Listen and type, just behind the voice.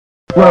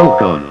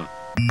Welcome.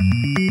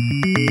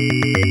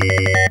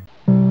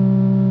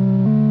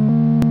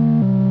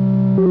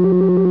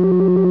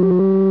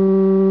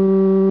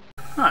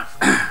 Right,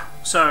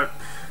 so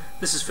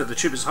this is for the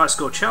Tubers High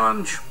Score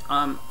Challenge.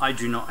 I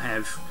do not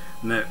have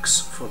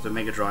Mercs for the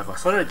Megadrive. I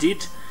thought I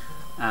did,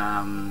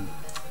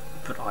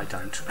 but I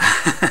don't.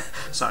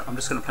 So I'm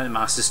just going to play the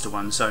Master System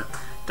one, so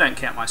don't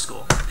count my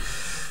score.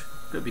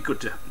 It'd be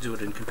good to do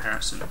it in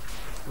comparison.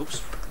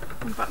 Oops,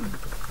 wrong button.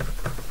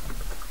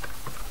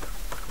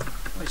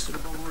 Wasted a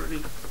bomb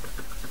already.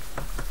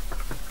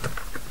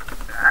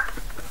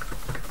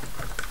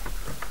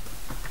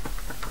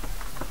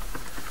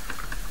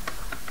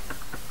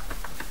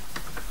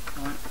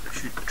 Right,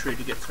 shoot the tree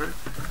to get through.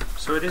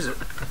 So it is a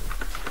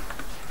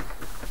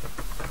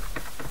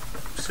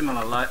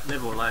similar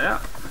level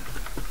layout.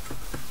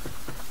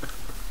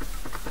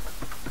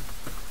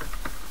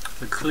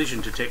 The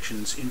collision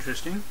detection's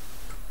interesting.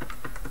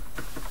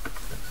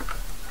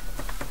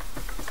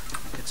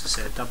 Gets us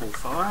our double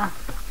fire.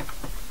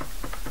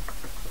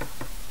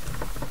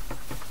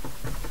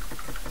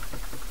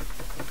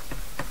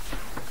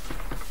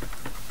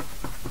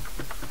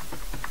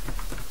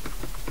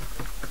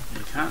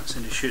 You can't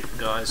seem to shoot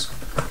the guys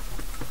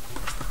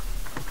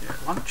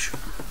at lunch.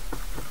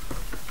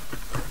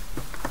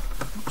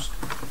 Oops.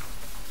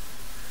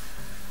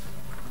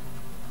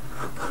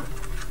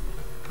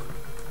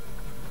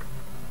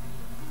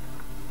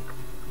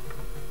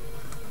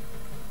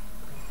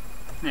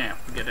 Now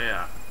we get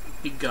our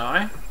big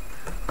guy.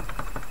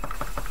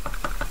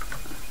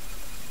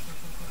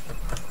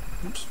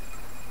 Oops.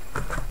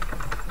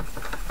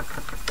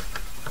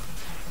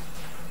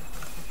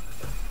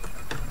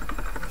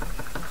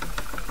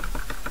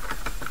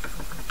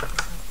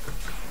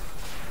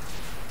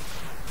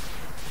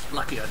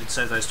 Lucky I did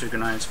save those two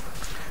grenades.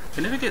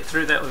 Can never get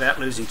through that without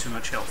losing too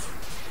much health.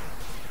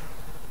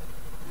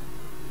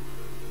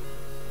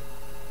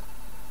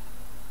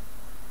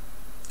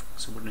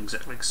 So I wouldn't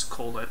exactly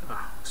call that a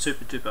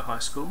super duper high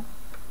score.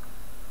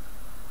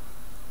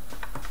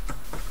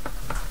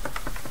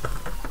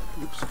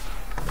 Oops.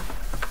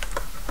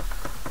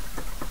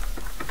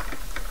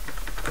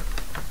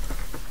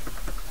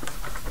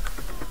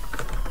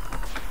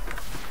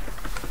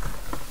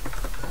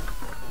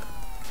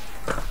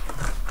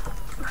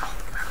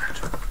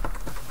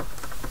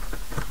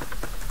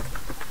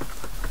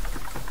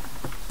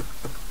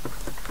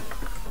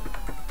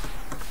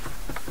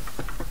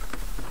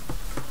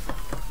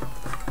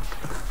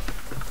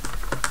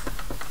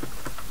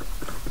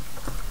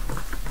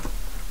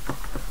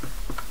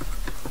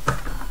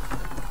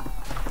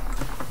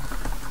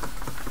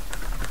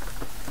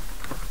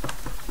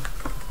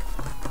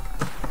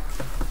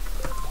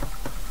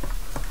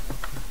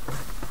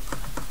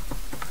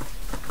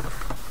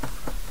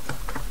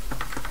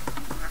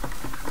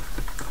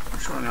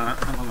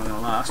 How long I'm going to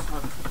last?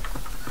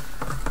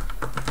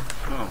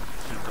 Oh,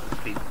 I've got the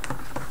beat.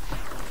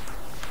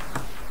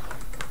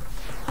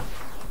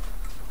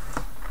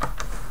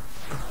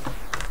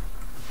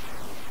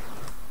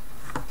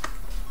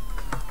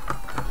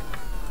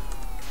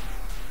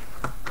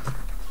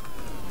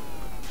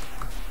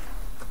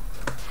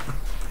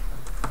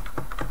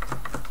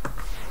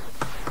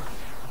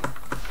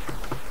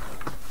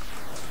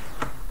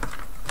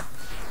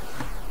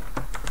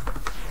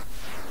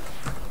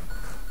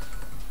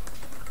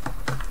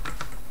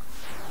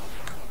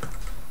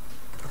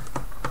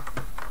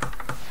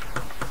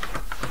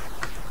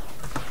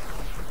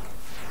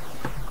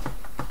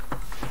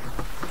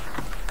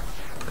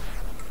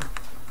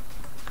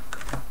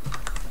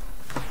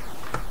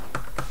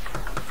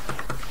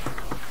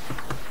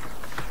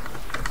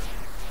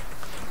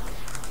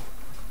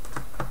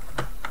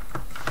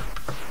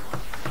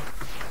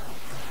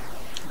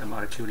 I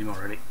might have killed him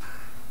already.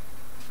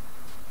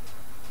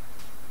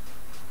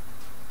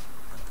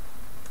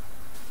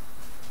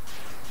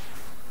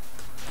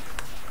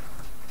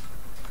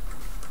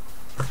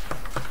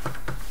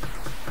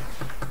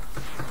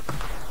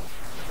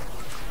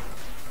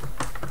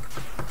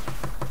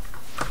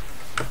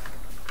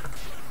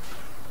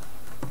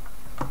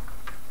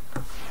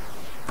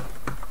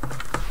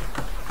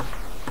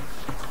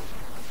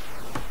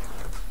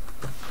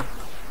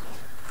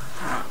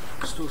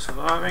 Still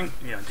surviving.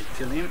 Yeah, I did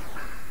kill him.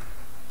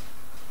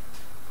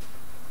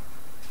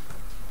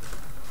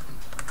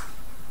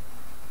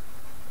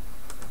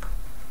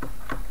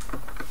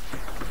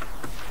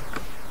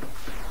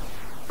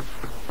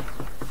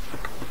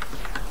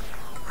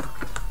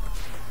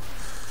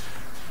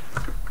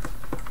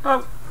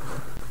 Oh,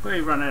 we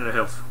run out of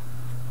health.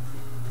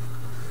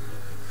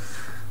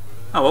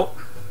 Oh well,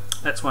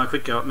 that's my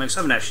quick go at Mercs. I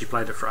haven't actually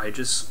played it for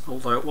ages,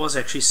 although it was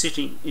actually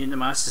sitting in the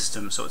Master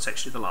System, so it's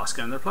actually the last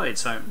game that I played.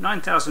 So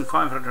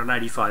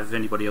 9,585 if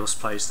anybody else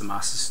plays the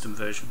Master System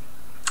version.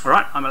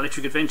 Alright, I'm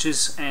Electric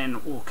Adventures,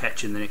 and we'll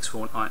catch you in the next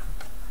fortnight.